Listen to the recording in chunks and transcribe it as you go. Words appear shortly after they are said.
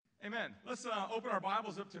Amen. Let's open our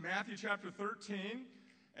Bibles up to Matthew chapter 13.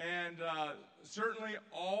 And certainly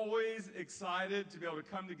always excited to be able to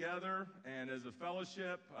come together and as a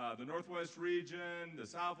fellowship, the Northwest region, the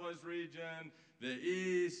Southwest region, the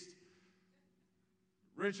East,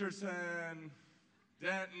 Richardson,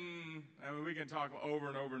 Denton. I mean, we can talk over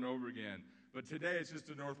and over and over again. But today it's just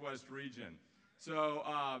the Northwest region. So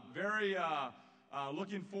very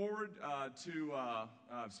looking forward to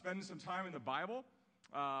spending some time in the Bible.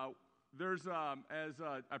 I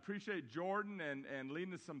appreciate Jordan and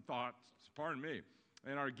leading us some thoughts, pardon me,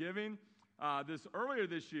 in our giving. Earlier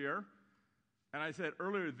this year, and I said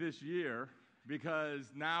earlier this year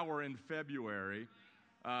because now we're in February.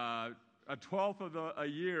 A 12th of a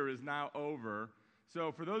year is now over.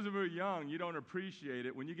 So for those of you young, you don't appreciate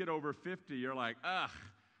it. When you get over 50, you're like,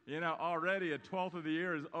 already a 12th of the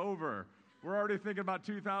year is over. We're already thinking about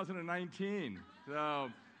 2019.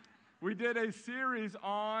 So we did a series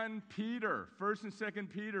on Peter, 1st and 2nd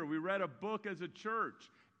Peter. We read a book as a church,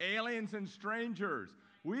 Aliens and Strangers.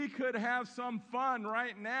 We could have some fun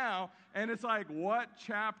right now, and it's like, what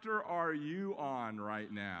chapter are you on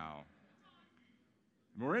right now?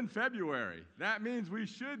 We're in February. That means we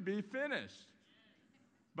should be finished.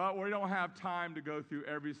 But we don't have time to go through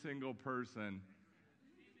every single person.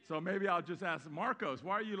 So maybe I'll just ask, Marcos,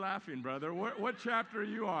 why are you laughing, brother? What chapter are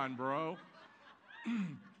you on, bro?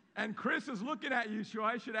 And Chris is looking at you, so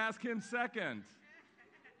I should ask him second.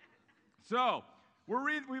 So,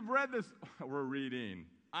 we've read this. We're reading.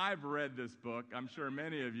 I've read this book. I'm sure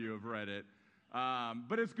many of you have read it.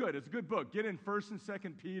 But it's good. It's a good book. Get in 1st and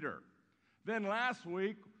 2nd Peter. Then last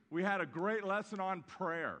week, we had a great lesson on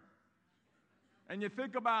prayer. And you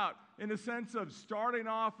think about, in the sense of starting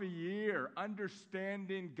off a year,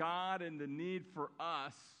 understanding God and the need for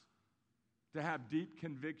us to have deep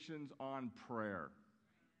convictions on prayer.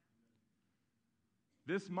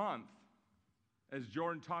 This month, as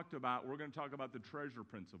Jordan talked about, we're going to talk about the treasure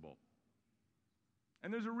principle.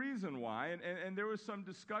 And there's a reason why, and there was some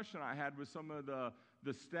discussion I had with some of the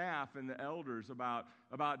staff and the elders about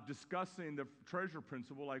discussing the treasure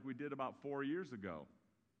principle like we did about 4 years ago.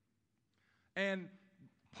 And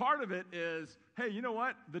part of it is, hey, you know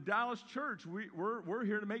what? The Dallas church, we're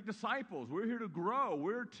here to make disciples. We're here to grow.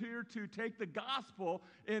 We're here to take the gospel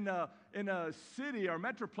in a city, our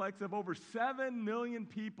metroplex, of over 7 million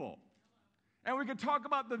people. And we could talk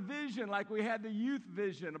about the vision like we had the youth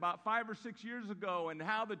vision about 5 or 6 years ago and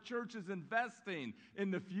how the church is investing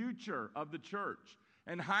in the future of the church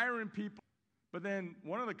and hiring people. But then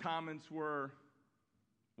one of the comments were,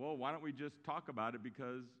 well, why don't we just talk about it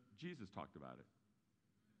because Jesus talked about it.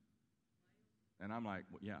 And I'm like,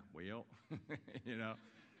 well,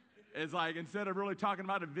 It's like instead of really talking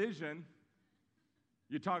about a vision,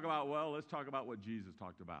 you talk about, well, let's talk about what Jesus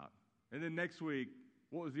talked about. And then next week,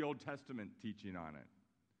 what was the Old Testament teaching on it?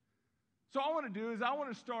 So all I want to do is I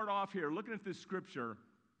want to start off here looking at this scripture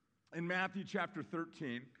in Matthew chapter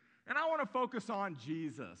 13. And I want to focus on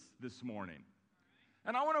Jesus this morning.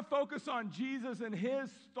 And I want to focus on Jesus and his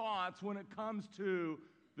thoughts when it comes to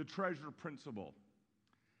the treasure principle.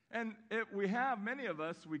 And we have, many of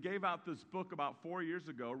us, we gave out this book about 4 years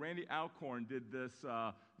ago. Randy Alcorn did this.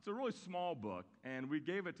 It's a really small book, and we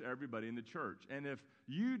gave it to everybody in the church. And if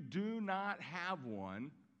you do not have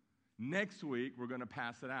one, next week we're going to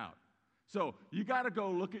pass it out. So you got to go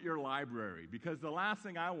look at your library, because the last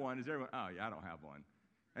thing I want is everyone, oh, yeah, I don't have one.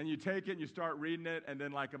 And you take it and you start reading it, and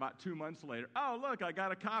then like about 2 months later, oh, look, I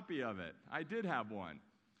got a copy of it. I did have one.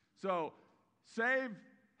 So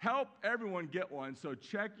help everyone get one, so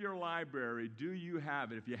check your library. Do you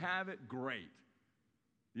have it? If you have it, great.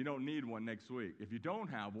 You don't need one next week. If you don't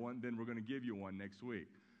have one, then we're going to give you one next week.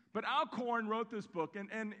 But Alcorn wrote this book,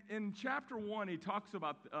 and in chapter 1, he talks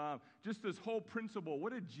about just this whole principle.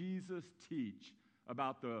 What did Jesus teach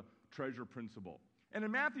about the treasure principle? And in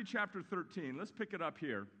Matthew chapter 13, let's pick it up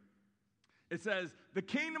here. It says, the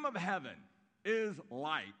kingdom of heaven is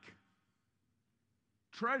like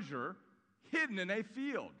treasure hidden in a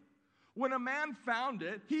field. When a man found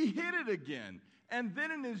it, he hid it again, and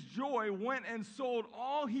then in his joy went and sold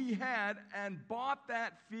all he had and bought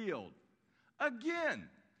that field. Again,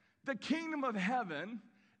 the kingdom of heaven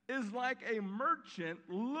is like a merchant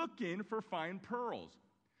looking for fine pearls.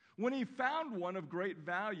 When he found one of great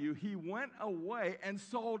value, he went away and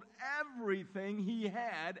sold everything he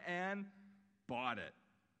had and bought it.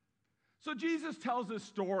 So Jesus tells this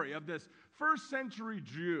story of this first century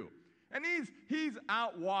Jew. And he's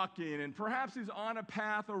out walking, and perhaps he's on a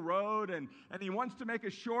path, a road, and he wants to make a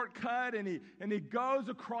shortcut, and he goes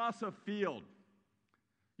across a field.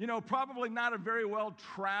 Probably not a very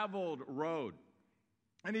well-traveled road.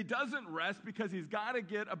 And he doesn't rest because he's got to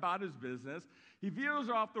get about his business. He veers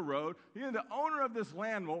off the road. The owner of this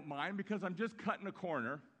land won't mind because I'm just cutting a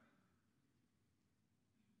corner.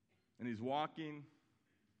 And he's walking,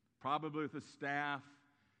 probably with a staff,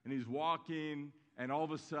 and he's walking, and all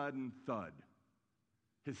of a sudden, thud.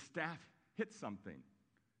 His staff hits something,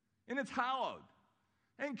 and it's hollowed.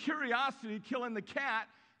 And curiosity, killing the cat,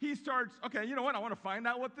 he starts, okay, you know what? I want to find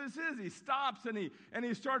out what this is. He stops, and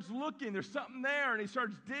he starts looking. There's something there, and he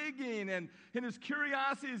starts digging, and his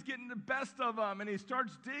curiosity is getting the best of him, and he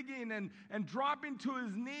starts digging and dropping to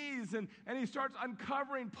his knees, and he starts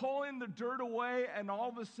uncovering, pulling the dirt away, and all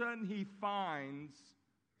of a sudden he finds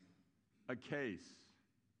a case.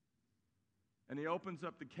 And he opens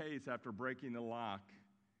up the case after breaking the lock,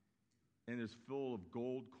 and it's full of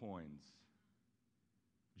gold coins,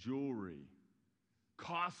 jewelry,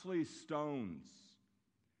 costly stones.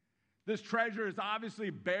 This treasure is obviously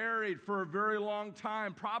buried for a very long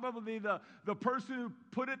time. Probably the person who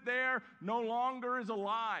put it there no longer is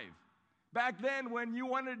alive. Back then, when you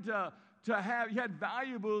wanted to have, you had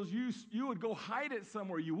valuables, you would go hide it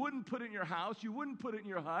somewhere. You wouldn't put it in your house. You wouldn't put it in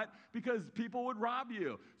your hut because people would rob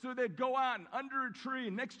you. So they'd go out and under a tree,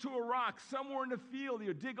 next to a rock, somewhere in the field.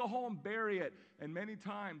 You'd dig a hole and bury it. And many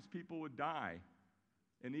times people would die.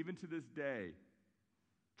 And even to this day,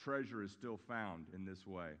 treasure is still found in this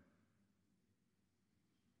way.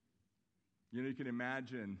 You can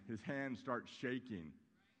imagine his hands start shaking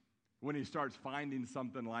when he starts finding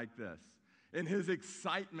something like this. In his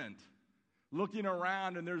excitement, looking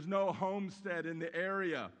around, and there's no homestead in the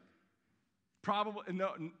area.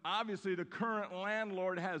 Obviously, the current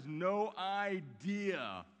landlord has no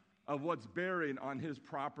idea of what's buried on his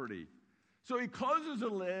property. So he closes the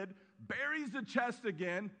lid, buries the chest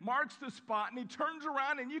again, marks the spot, and he turns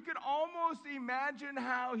around, and you can almost imagine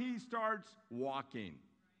how he starts walking.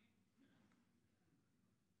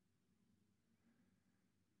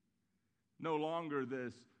 No longer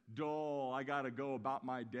this dull, I got to go about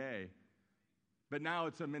my day. But now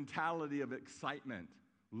it's a mentality of excitement.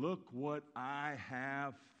 Look what I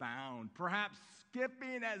have found. Perhaps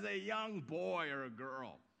skipping as a young boy or a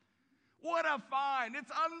girl. What a find.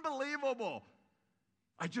 It's unbelievable.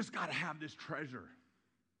 I just got to have this treasure.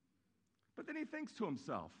 But then he thinks to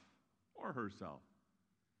himself or herself,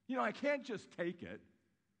 I can't just take it.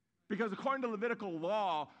 Because according to Levitical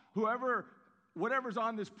law, whatever's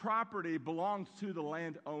on this property belongs to the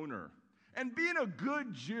landowner. And being a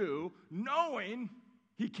good Jew, knowing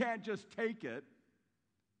he can't just take it,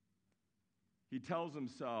 he tells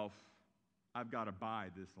himself, I've got to buy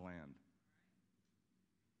this land.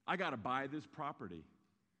 I got to buy this property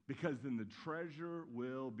because then the treasure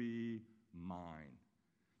will be mine.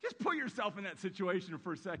 Just put yourself in that situation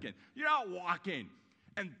for a second. You're out walking,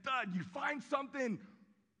 and thud, you find something,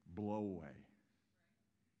 blow away.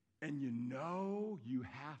 And you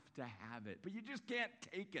have to have it, but you just can't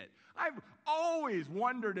take it. I've always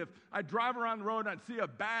wondered if I drive around the road and I'd see a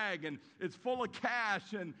bag and it's full of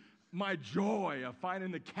cash, and my joy of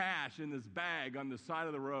finding the cash in this bag on the side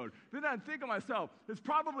of the road. Then I'd think of myself, it's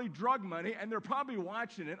probably drug money and they're probably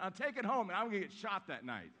watching it. I'll take it home and I'm going to get shot that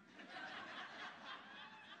night.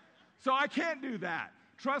 So I can't do that.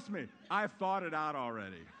 Trust me, I've thought it out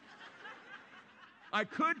already. I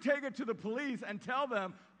could take it to the police and tell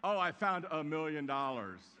them, oh, I found $1 million.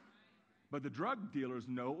 But the drug dealers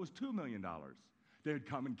know it was $2 million. They'd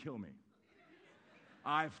come and kill me.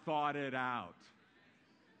 I've thought it out.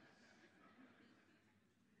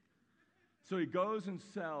 So he goes and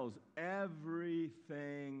sells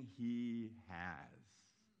everything he has.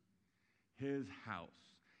 His house,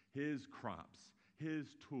 his crops, his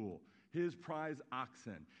tool, his prize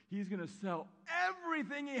oxen. He's going to sell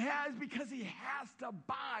everything he has because he has to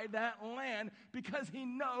buy that land because he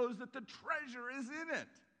knows that the treasure is in it.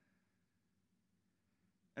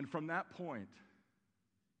 And from that point,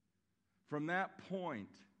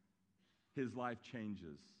 his life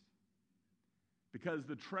changes because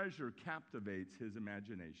the treasure captivates his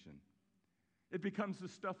imagination. It becomes the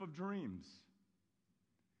stuff of dreams.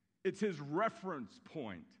 It's his reference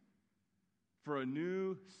point for a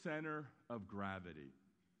new center of gravity.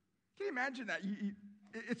 Can you imagine that?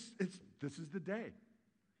 This is the day.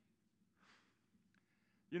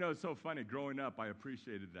 It's so funny. Growing up, I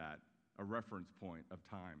appreciated that, a reference point of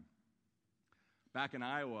time. Back in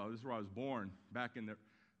Iowa, this is where I was born, back in the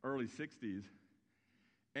early 60s.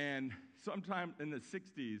 And sometime in the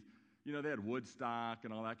 60s, they had Woodstock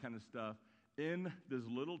and all that kind of stuff. In this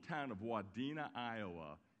little town of Wadena,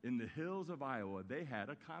 Iowa, in the hills of Iowa, they had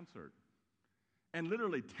a concert. And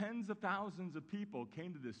literally tens of thousands of people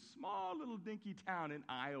came to this small little dinky town in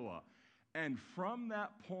Iowa. And from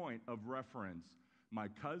that point of reference, my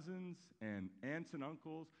cousins and aunts and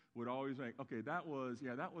uncles would always make, okay, that was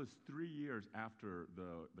 3 years after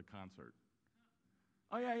the concert.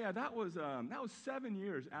 Oh, yeah, that was 7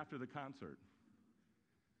 years after the concert.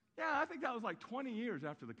 Yeah, I think that was like 20 years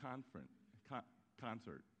after the concert.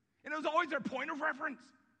 And it was always their point of reference.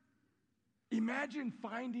 Imagine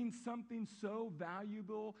finding something so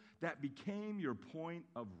valuable that became your point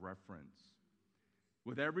of reference.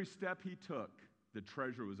 With every step he took, the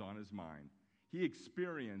treasure was on his mind. He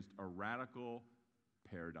experienced a radical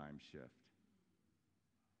paradigm shift.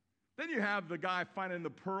 Then you have the guy finding the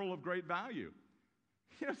pearl of great value.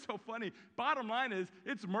 You know, it's so funny. Bottom line is,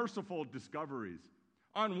 it's merciful discoveries.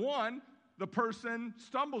 On one, the person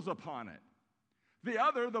stumbles upon it. The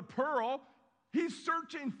other, the pearl, he's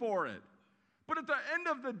searching for it. But at the end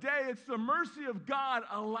of the day, it's the mercy of God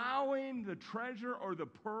allowing the treasure or the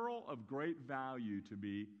pearl of great value to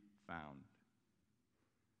be found.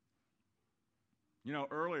 You know,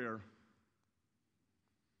 earlier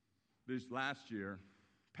this last year,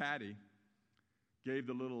 Patty gave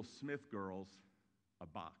the little Smith girls a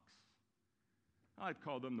box. I'd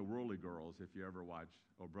call them the Whirly Girls if you ever watch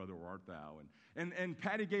Oh Brother, Where Art Thou? And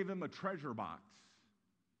Patty gave them a treasure box.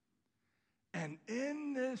 And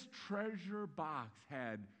in this treasure box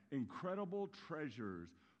had incredible treasures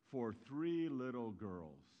for 3 little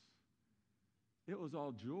girls. It was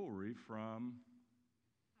all jewelry from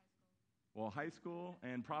high school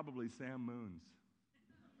and probably Sam Moon's.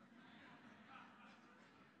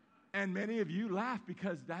 And many of you laugh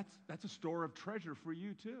because that's a store of treasure for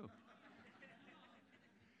you too.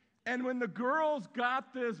 And when the girls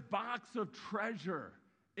got this box of treasure,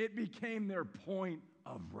 it became their point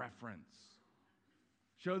of reference.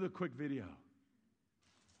 Show the quick video.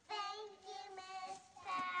 Thank you, Miss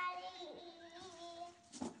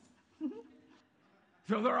Patty.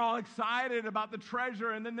 So they're all excited about the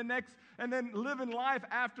treasure, and then living life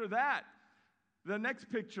after that. The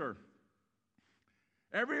next picture.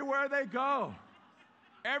 Everywhere they go,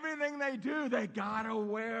 everything they do, they gotta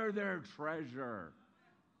wear their treasure.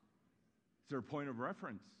 It's their point of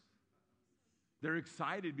reference. They're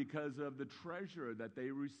excited because of the treasure that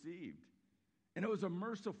they received. And it was a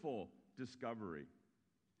merciful discovery.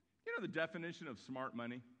 You know the definition of smart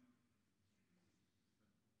money?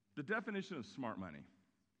 The definition of smart money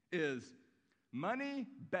is money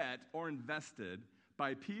bet or invested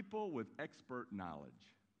by people with expert knowledge.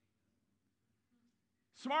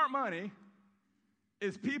 Smart money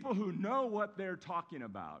is people who know what they're talking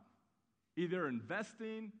about, either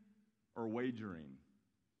investing or wagering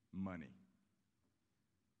money.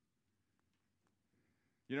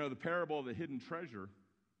 You know, the parable of the hidden treasure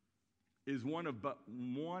is one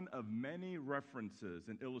of many references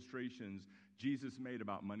and illustrations Jesus made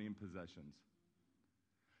about money and possessions.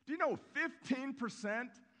 Do you know 15%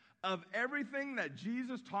 of everything that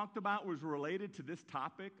Jesus talked about was related to this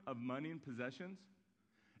topic of money and possessions?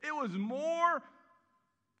 It was more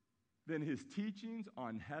than his teachings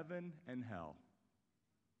on heaven and hell.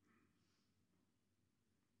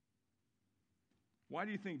 Why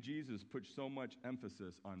do you think Jesus put so much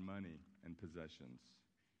emphasis on money and possessions?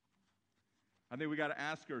 I think we got to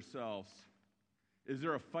ask ourselves, is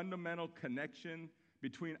there a fundamental connection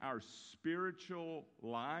between our spiritual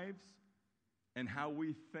lives and how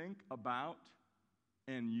we think about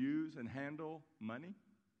and use and handle money?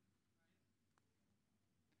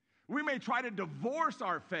 We may try to divorce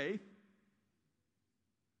our faith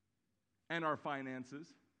and our finances,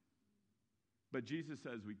 but Jesus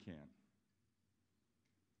says we can't.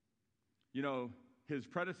 You know, his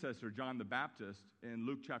predecessor, John the Baptist, in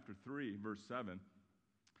Luke chapter 3, verse 7,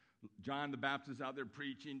 John the Baptist out there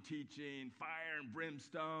preaching, teaching, fire and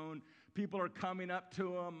brimstone. People are coming up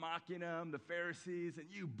to him, mocking him, the Pharisees, and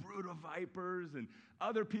you brood of vipers. And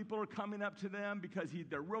other people are coming up to them because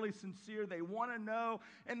they're really sincere. They want to know.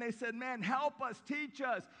 And they said, man, help us, teach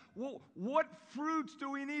us. Well, what fruits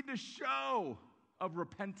do we need to show of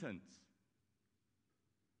repentance?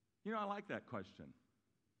 You know, I like that question.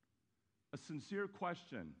 A sincere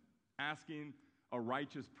question asking a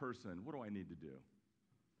righteous person, what do I need to do?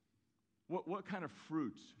 What kind of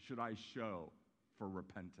fruits should I show for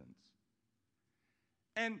repentance?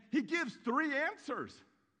 And he gives 3 answers.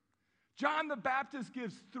 John the Baptist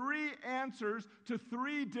gives 3 answers to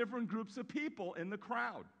 3 different groups of people in the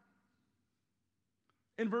crowd.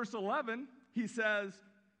 In verse 11, he says,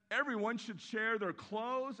 everyone should share their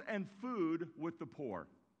clothes and food with the poor.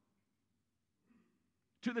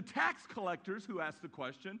 To the tax collectors who asked the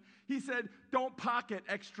question, he said, don't pocket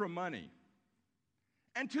extra money.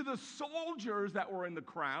 And to the soldiers that were in the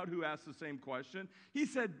crowd who asked the same question, he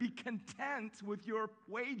said, be content with your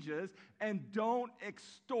wages and don't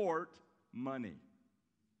extort money.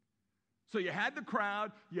 So you had the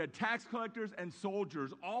crowd, you had tax collectors and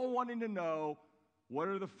soldiers all wanting to know, what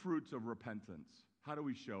are the fruits of repentance? How do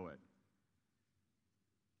we show it?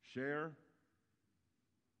 Share.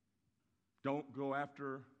 Don't go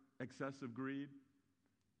after excessive greed.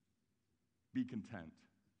 Be content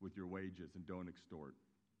with your wages and don't extort.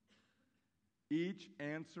 Each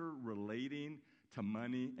answer relating to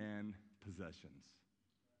money and possessions.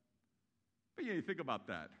 But you think about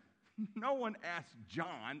that. No one asked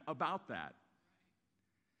John about that.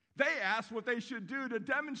 They asked what they should do to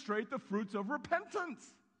demonstrate the fruits of repentance.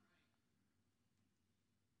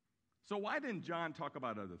 So why didn't John talk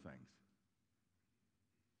about other things?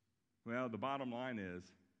 Well, the bottom line is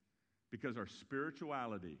because our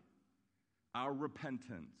spirituality, our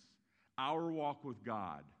repentance, our walk with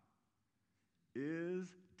God is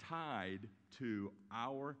tied to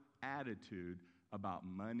our attitude about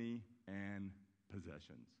money and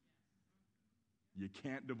possessions. You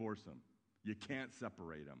can't divorce them. You can't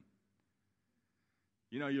separate them.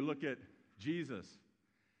 You know, you look at Jesus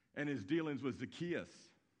and his dealings with Zacchaeus.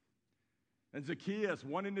 And Zacchaeus,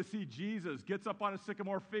 wanting to see Jesus, gets up on a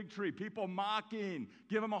sycamore fig tree. People mocking,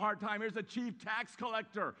 give him a hard time. Here's a chief tax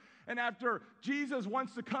collector. And after Jesus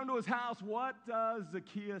wants to come to his house, what does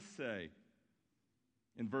Zacchaeus say?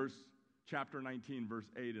 In chapter 19, verse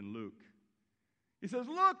 8 in Luke. He says,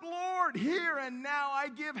 "Look, Lord, here and now I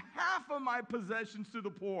give half of my possessions to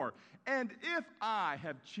the poor. And if I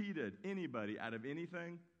have cheated anybody out of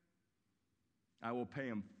anything, I will pay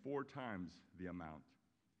him 4 times the amount."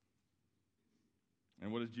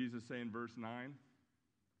 And what does Jesus say in verse 9?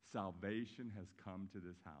 Salvation has come to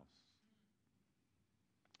this house.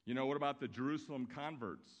 You know, what about the Jerusalem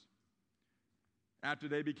converts? After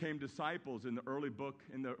they became disciples in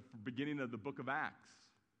the beginning of the book of Acts.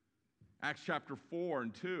 Acts chapter 4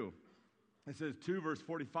 and 2. It says 2 verse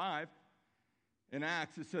 45. In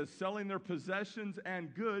Acts it says, selling their possessions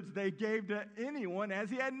and goods they gave to anyone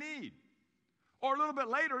as he had need. Or a little bit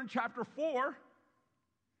later in chapter 4,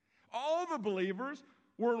 all the believers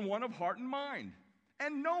were in one of heart and mind.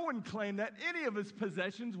 And no one claimed that any of his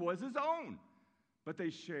possessions was his own. But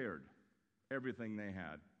they shared everything they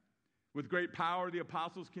had. With great power, the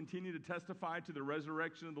apostles continued to testify to the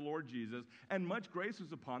resurrection of the Lord Jesus, and much grace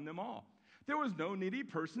was upon them all. There was no needy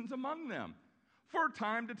persons among them. For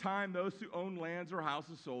time to time, those who owned lands or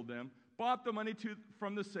houses sold them, bought the money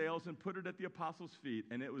from the sales, and put it at the apostles' feet,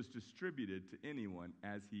 and it was distributed to anyone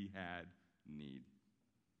as he had need.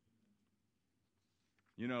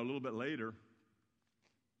 You know, a little bit later,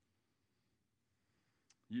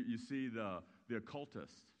 you see the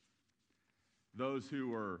occultists, those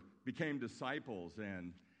who became disciples,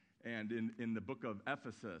 and in the book of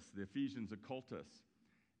Ephesus, the Ephesians occultists.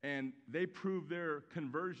 And they proved their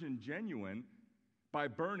conversion genuine by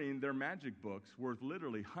burning their magic books worth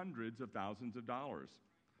literally hundreds of thousands of dollars.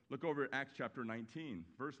 Look over at Acts chapter 19,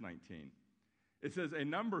 verse 19. It says, a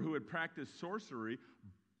number who had practiced sorcery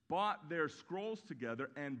bought their scrolls together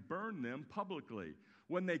and burned them publicly.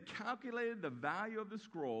 When they calculated the value of the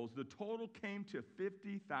scrolls, the total came to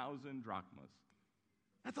 50,000 drachmas.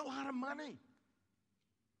 That's a lot of money.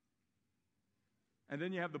 And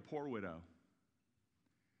then you have the poor widow.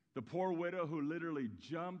 The poor widow who literally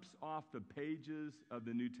jumps off the pages of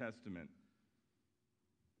the New Testament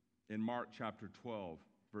in Mark chapter 12,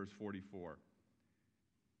 verse 44.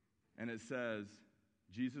 And it says,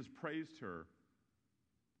 Jesus praised her.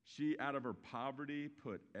 She, out of her poverty,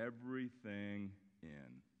 put everything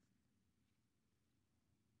in.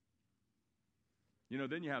 You know,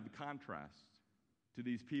 then you have the contrast to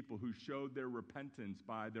these people who showed their repentance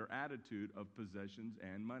by their attitude of possessions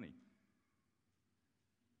and money.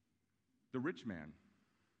 The rich man,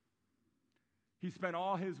 he spent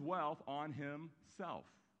all his wealth on himself.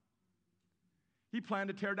 He planned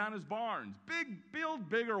to tear down his barns, build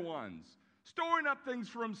bigger ones, storing up things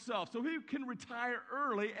for himself so he can retire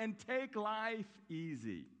early and take life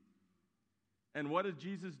easy. And what did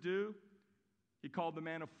Jesus do? He called the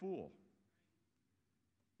man a fool.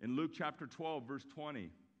 In Luke chapter 12, verse 20,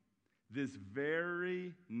 this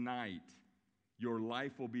very night your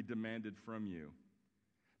life will be demanded from you.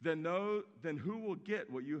 Then who will get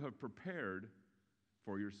what you have prepared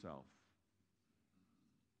for yourself?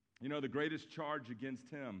 You know, the greatest charge against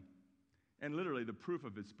him, and literally the proof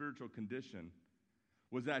of his spiritual condition,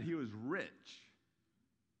 was that he was rich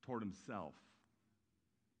toward himself,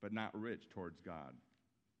 but not rich towards God.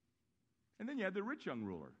 And then you had the rich young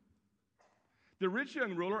ruler. The rich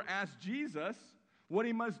young ruler asked Jesus what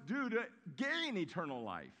he must do to gain eternal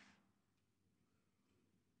life.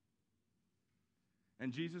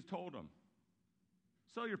 And Jesus told him,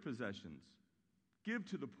 sell your possessions, give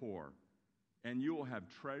to the poor, and you will have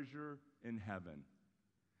treasure in heaven.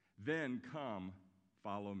 Then come,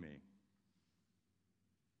 follow me.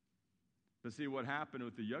 But see, what happened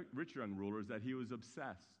with the rich young ruler is that he was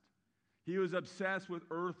obsessed. He was obsessed with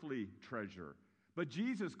earthly treasure. But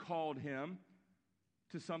Jesus called him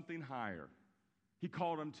to something higher. He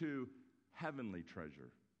called him to heavenly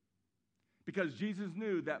treasure. Because Jesus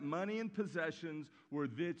knew that money and possessions were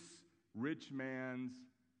this rich man's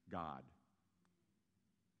God.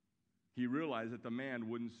 He realized that the man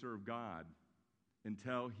wouldn't serve God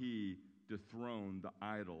until he dethroned the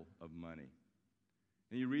idol of money.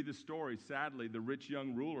 And you read the story, sadly, the rich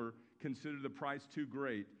young ruler considered the price too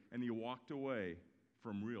great, and he walked away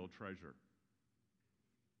from real treasure.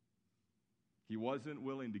 He wasn't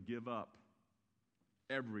willing to give up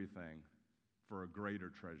everything for a greater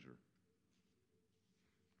treasure.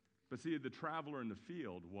 But see, the traveler in the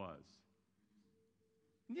field was.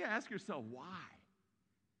 And you ask yourself, why?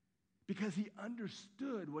 Because he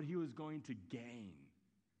understood what he was going to gain.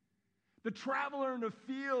 The traveler in the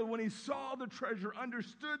field, when he saw the treasure,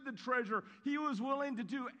 understood the treasure, he was willing to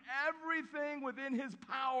do everything within his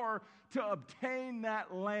power to obtain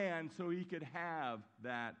that land so he could have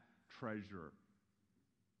that treasure.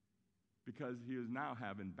 Because he was now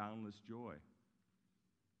having boundless joy.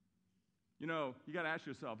 You know, you got to ask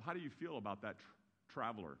yourself, how do you feel about that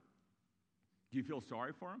traveler? Do you feel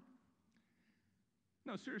sorry for him?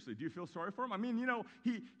 No, seriously, do you feel sorry for him? I mean, you know,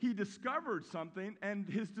 he discovered something, and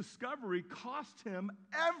his discovery cost him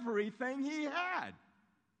everything he had.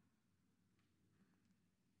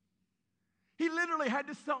 He literally had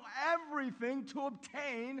to sell everything to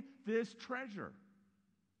obtain this treasure.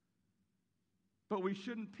 But we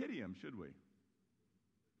shouldn't pity him, should we?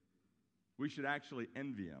 We should actually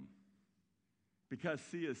envy him. Because,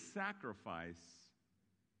 see, his sacrifice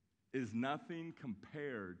is nothing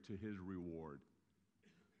compared to his reward.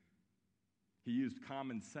 He used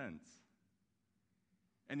common sense.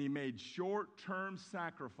 And he made short-term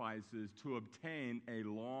sacrifices to obtain a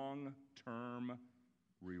long-term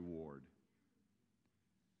reward.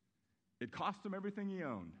 It cost him everything he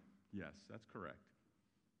owned. Yes, that's correct.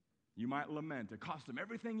 You might lament, it cost him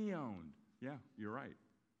everything he owned. Yeah, you're right.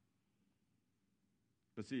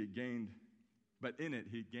 But see, but in it,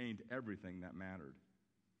 he gained everything that mattered.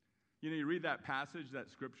 You know, you read that passage, that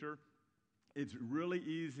scripture, it's really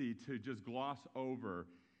easy to just gloss over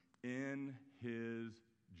in his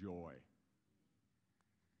joy.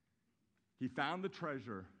 He found the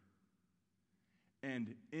treasure,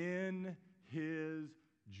 and in his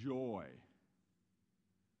joy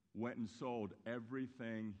went and sold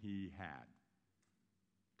everything he had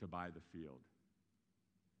to buy the field.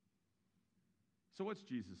 So what's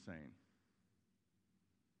Jesus saying?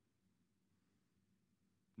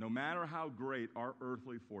 No matter how great our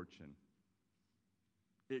earthly fortune,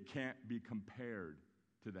 it can't be compared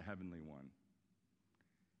to the heavenly one.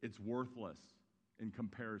 It's worthless in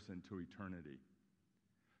comparison to eternity.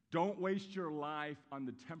 Don't waste your life on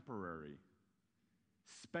the temporary.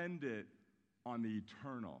 Spend it on the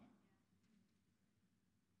eternal.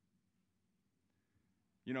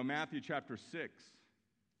 You know, Matthew chapter 6,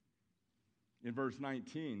 in verse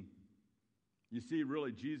 19, you see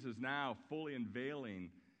really Jesus now fully unveiling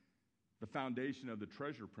the foundation of the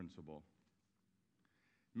treasure principle.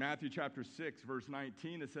 Matthew chapter 6, verse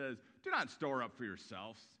 19, it says, "Do not store up for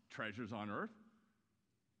yourselves treasures on earth,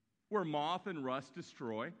 where moth and rust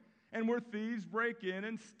destroy, and where thieves break in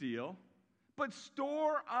and steal, but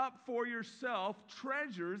store up for yourself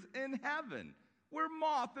treasures in heaven, where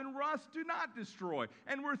moth and rust do not destroy,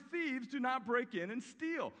 and where thieves do not break in and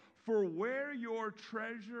steal. For where your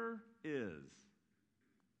treasure is,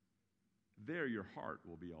 there your heart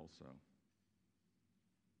will be also."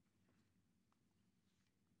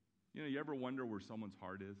 You know, you ever wonder where someone's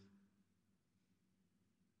heart is?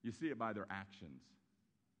 You see it by their actions.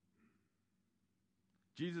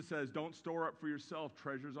 Jesus says, don't store up for yourself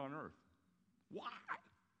treasures on earth. Why?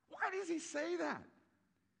 Why does he say that?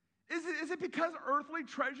 Is it because earthly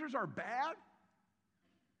treasures are bad?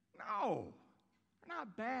 No, they're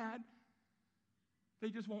not bad.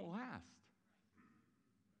 They just won't last.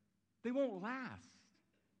 They won't last.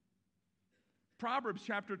 Proverbs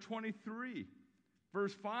chapter 23,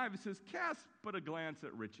 verse 5, it says, "Cast but a glance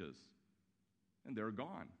at riches, and they're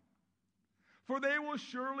gone. For they will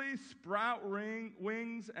surely sprout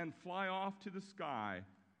wings and fly off to the sky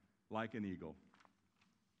like an eagle."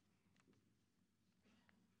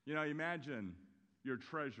 You know, imagine your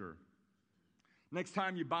treasure. Next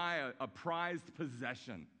time you buy a prized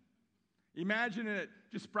possession, imagine it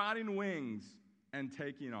just sprouting wings and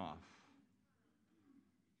taking off.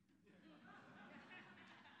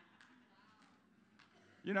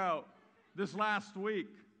 You know, this last week,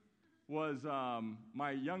 was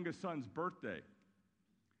my youngest son's birthday.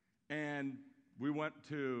 And we went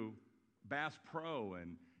to Bass Pro,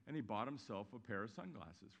 and he bought himself a pair of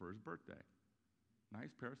sunglasses for his birthday.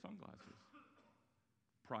 Nice pair of sunglasses.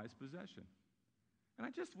 Prized possession. And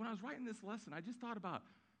when I was writing this lesson, I just thought about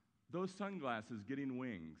those sunglasses getting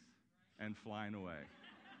wings and flying away.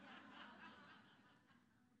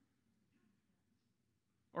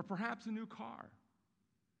 Or perhaps a new car.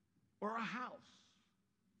 Or a house.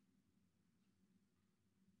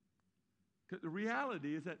 The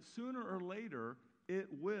reality is that sooner or later, it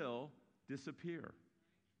will disappear.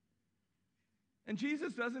 And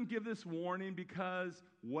Jesus doesn't give this warning because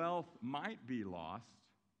wealth might be lost.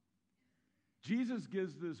 Jesus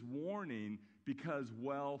gives this warning because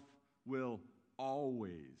wealth will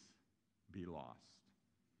always be lost.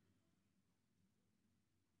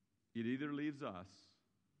 It either leaves us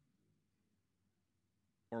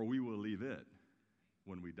or we will leave it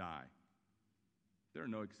when we die. There are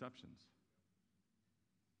no exceptions.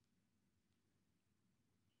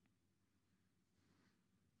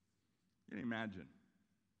 You can imagine,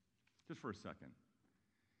 just for a second,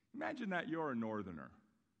 imagine that you're a northerner,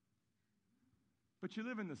 but you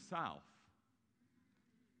live in the South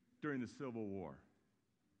during the Civil War.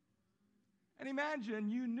 And imagine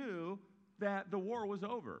you knew that the war was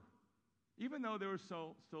over, even though there were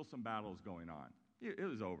still some battles going on. It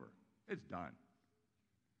was over. It's done.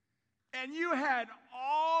 And you had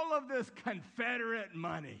all of this Confederate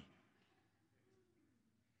money.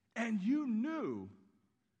 And you knew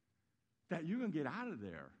that you can get out of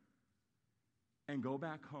there and go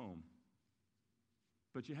back home.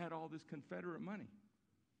 But you had all this Confederate money.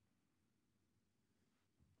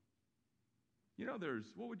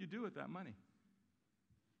 What would you do with that money?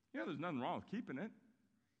 There's nothing wrong with keeping it.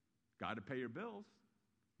 Got to pay your bills.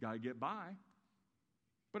 Got to get by.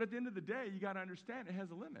 But at the end of the day, you got to understand it has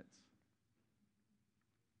limits.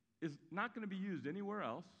 It's not going to be used anywhere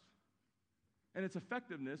else. And its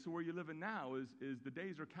effectiveness, where you're living now, is the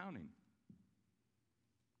days are counting.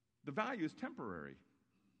 The value is temporary.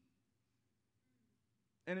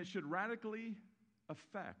 And it should radically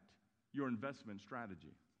affect your investment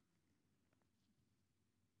strategy.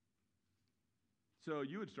 So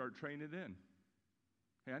you would start trading it in.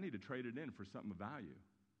 Hey, I need to trade it in for something of value.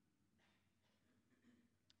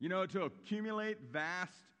 To accumulate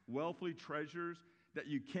vast, wealthy treasures that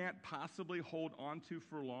you can't possibly hold on to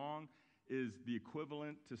for long is the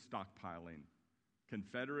equivalent to stockpiling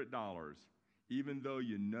Confederate dollars, even though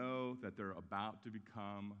you know that they're about to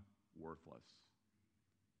become worthless.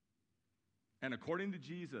 And according to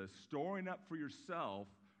Jesus, storing up for yourself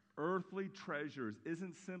earthly treasures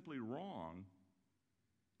isn't simply wrong,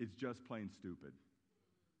 it's just plain stupid.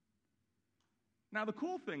 Now, the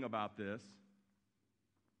cool thing about this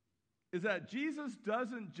is that Jesus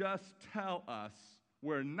doesn't just tell us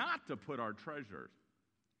where not to put our treasures.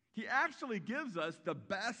 He actually gives us the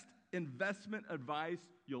best investment advice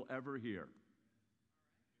you'll ever hear.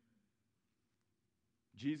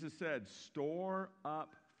 Jesus said, store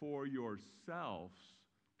up for yourselves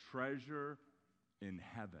treasure in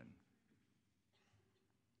heaven.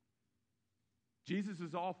 Jesus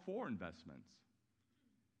is all for investments.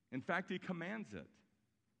 In fact, he commands it.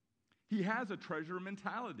 He has a treasure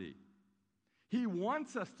mentality. He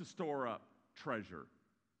wants us to store up treasure.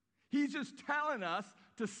 He's just telling us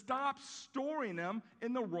to stop storing them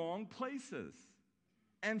in the wrong places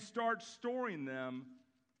and start storing them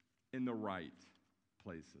in the right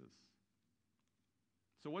places.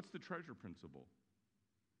 So what's the treasure principle?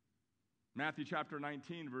 Matthew chapter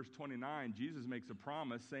 19, verse 29, Jesus makes a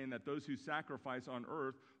promise saying that those who sacrifice on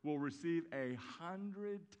earth will receive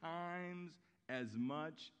 100 times as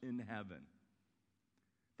much in heaven.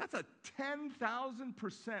 That's a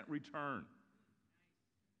 10,000% return.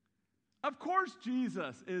 Of course,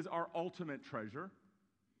 Jesus is our ultimate treasure.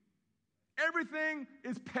 Everything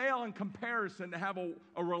is pale in comparison to have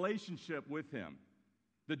a relationship with him,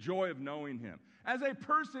 the joy of knowing him. As a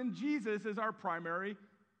person, Jesus is our primary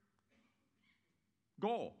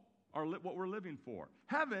goal, what we're living for.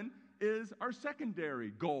 Heaven is our secondary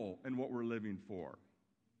goal and what we're living for.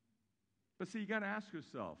 But see, you got to ask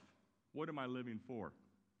yourself, what am I living for?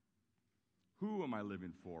 Who am I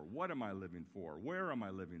living for? What am I living for? Where am I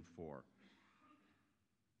living for?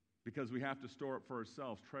 Because we have to store up for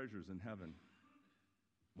ourselves treasures in heaven.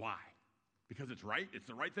 Why? Because it's right? It's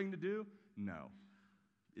the right thing to do? No.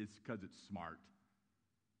 It's because it's smart.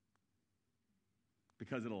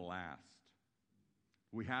 Because it'll last.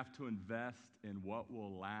 We have to invest in what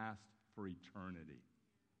will last for eternity.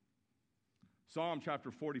 Psalm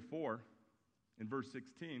chapter 44, in verse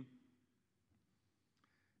 16,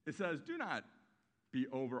 it says, do not be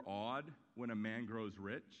overawed when a man grows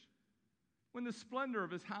rich, when the splendor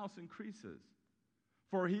of his house increases.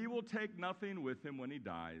 For he will take nothing with him when he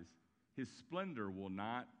dies. His splendor will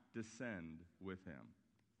not descend with him.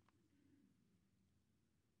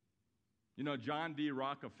 You know, John D.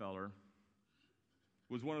 Rockefeller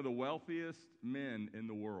was one of the wealthiest men in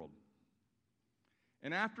the world.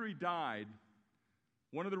 And after he died,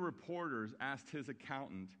 one of the reporters asked his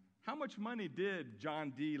accountant, how much money did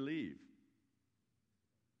John D. leave?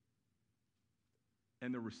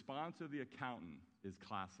 And the response of the accountant is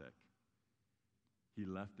classic. He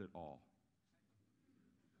left it all.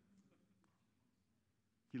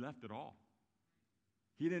 He left it all.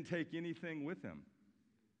 He didn't take anything with him.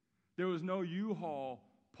 There was no U-Haul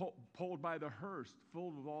pulled by the hearse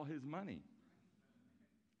filled with all his money.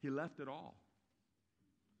 He left it all.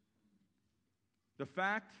 The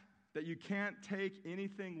fact that you can't take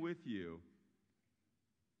anything with you,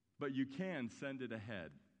 but you can send it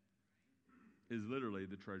ahead, is literally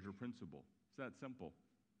the treasure principle. It's that simple.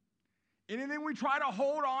 Anything we try to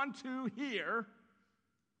hold on to here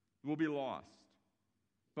will be lost.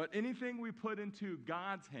 But anything we put into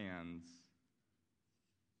God's hands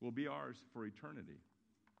will be ours for eternity.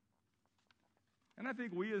 And I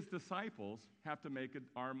think we as disciples have to make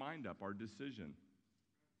our mind up, our decision,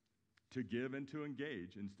 to give and to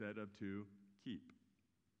engage instead of to keep.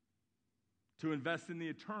 To invest in the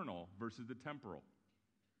eternal versus the temporal.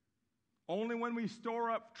 Only when we store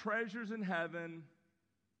up treasures in heaven,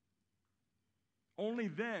 only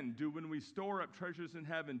then when we store up treasures in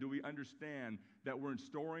heaven, do we understand that we're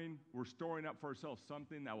storing up for ourselves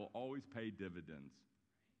something that will always pay dividends.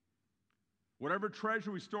 Whatever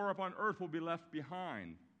treasure we store up on earth will be left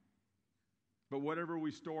behind, but whatever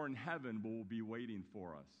we store in heaven will be waiting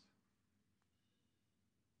for us.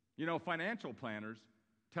 You know, financial planners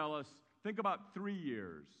tell us, think about 3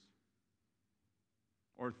 years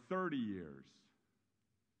or 30 years.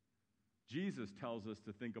 Jesus tells us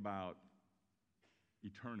to think about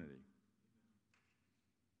eternity.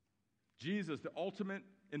 Jesus, the ultimate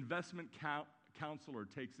investment counselor,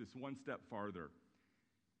 takes this one step farther.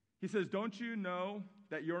 He says, don't you know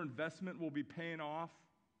that your investment will be paying off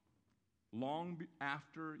long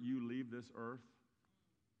after you leave this earth?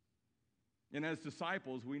 And as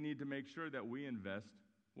disciples, we need to make sure that we invest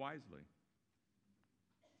wisely.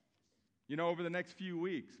 You know, over the next few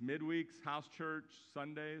weeks, midweeks, house church,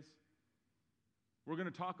 Sundays, we're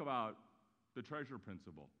going to talk about the treasure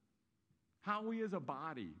principle. How we as a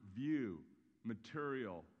body view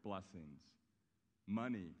material blessings,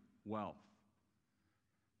 money, wealth.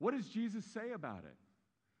 What does Jesus say about it?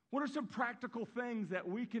 What are some practical things that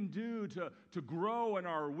we can do to grow in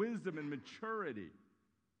our wisdom and maturity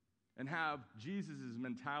and have Jesus'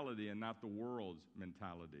 mentality and not the world's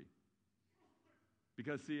mentality?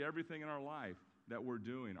 Because, see, everything in our life that we're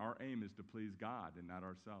doing, our aim is to please God and not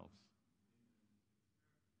ourselves.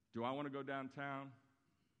 Do I want to go downtown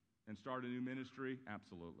and start a new ministry?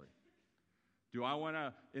 Absolutely. Do I want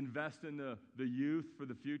to invest in the youth for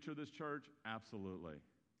the future of this church? Absolutely.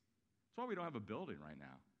 That's why we don't have a building right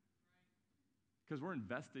now. Because we're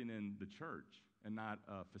investing in the church and not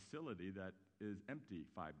a facility that is empty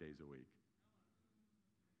 5 days a week.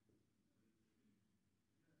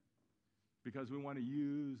 Because we want to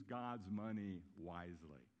use God's money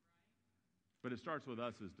wisely. But it starts with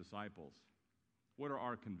us as disciples. What are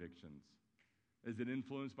our convictions? Is it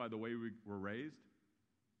influenced by the way we were raised?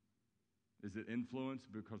 Is it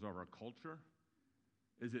influenced because of our culture?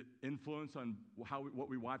 Is it influenced on what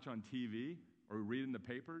we watch on TV or we read in the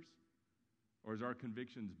papers? Or is our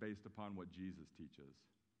convictions based upon what Jesus teaches?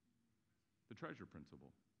 The treasure principle.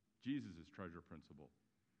 Jesus' treasure principle.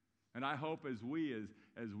 And I hope as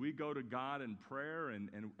we go to God in prayer and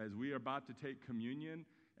as we are about to take communion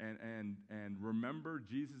and remember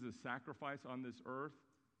Jesus' sacrifice on this earth,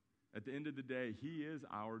 at the end of the day, he is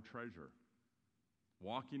our treasure.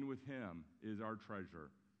 Walking with him is our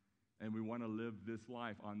treasure. And we want to live this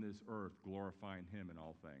life on this earth glorifying him in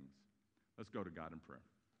all things. Let's go to God in prayer.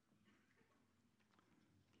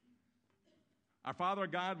 Our Father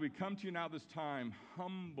God, we come to you now this time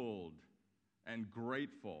humbled and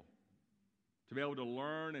grateful to be able to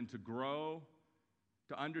learn and to grow,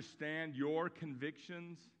 to understand your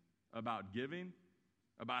convictions about giving,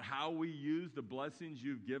 about how we use the blessings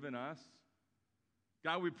you've given us.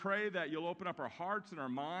 God, we pray that you'll open up our hearts and our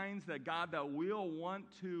minds, that God, that we'll want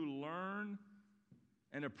to learn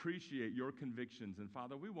and appreciate your convictions. And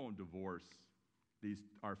Father, we won't divorce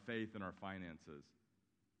our faith and our finances.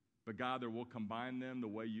 But God, that we'll combine them the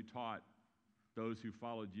way you taught those who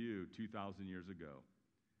followed you 2,000 years ago.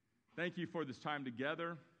 Thank you for this time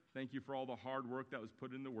together. Thank you for all the hard work that was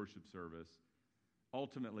put in the worship service.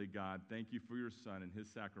 Ultimately, God, thank you for your Son and his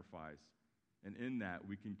sacrifice. And in that,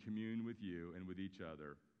 we can commune with you and with each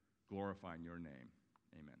other, glorifying your name.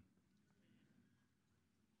 Amen.